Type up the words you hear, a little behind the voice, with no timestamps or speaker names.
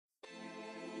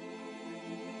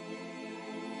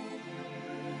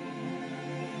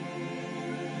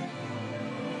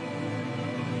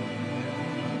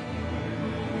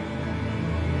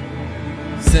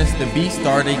the beat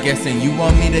started guessing. You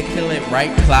want me to kill it right?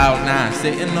 Cloud 9,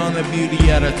 sitting on the beauty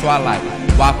of the twilight.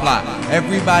 Why fly?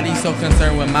 Everybody so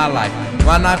concerned with my life.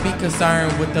 Why not be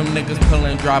concerned with them niggas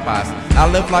pulling drop-outs? I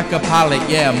live like a pilot,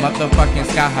 yeah, motherfucking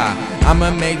sky high. I'ma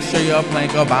make sure your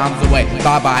plane go bombs away.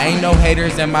 Bye-bye, ain't no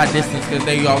haters in my distance, cause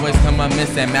they always come a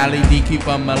missing. Mally D keep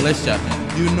a militia.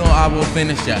 You know I will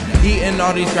finish ya. Eating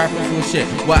all these rappers with shit,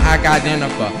 what I got dinner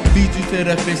for. Feed you to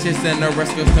the fishes and the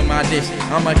rest goes to my dish.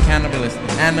 I'm a cannibalist,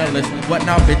 analyst. What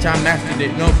now, bitch? I mastered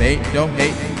it. No bait, don't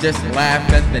hate. Just laugh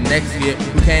at the next kid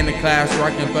who came to class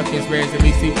rocking fucking squares. At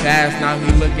least he passed. Now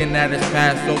he looking at his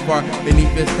past so far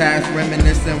beneath his past,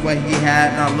 reminiscing what he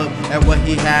had. Now look at what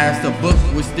he has. The book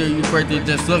will steer you further.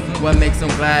 Just look what makes him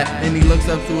glad. And he looks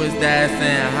up to his dad,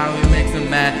 saying how he makes him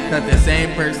mad. That the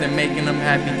same person making him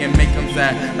happy can make him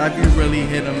sad. Like you really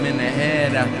hit him in the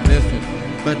head after this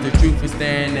one. But the truth is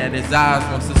staring at his eyes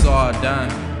once it's all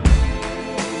done.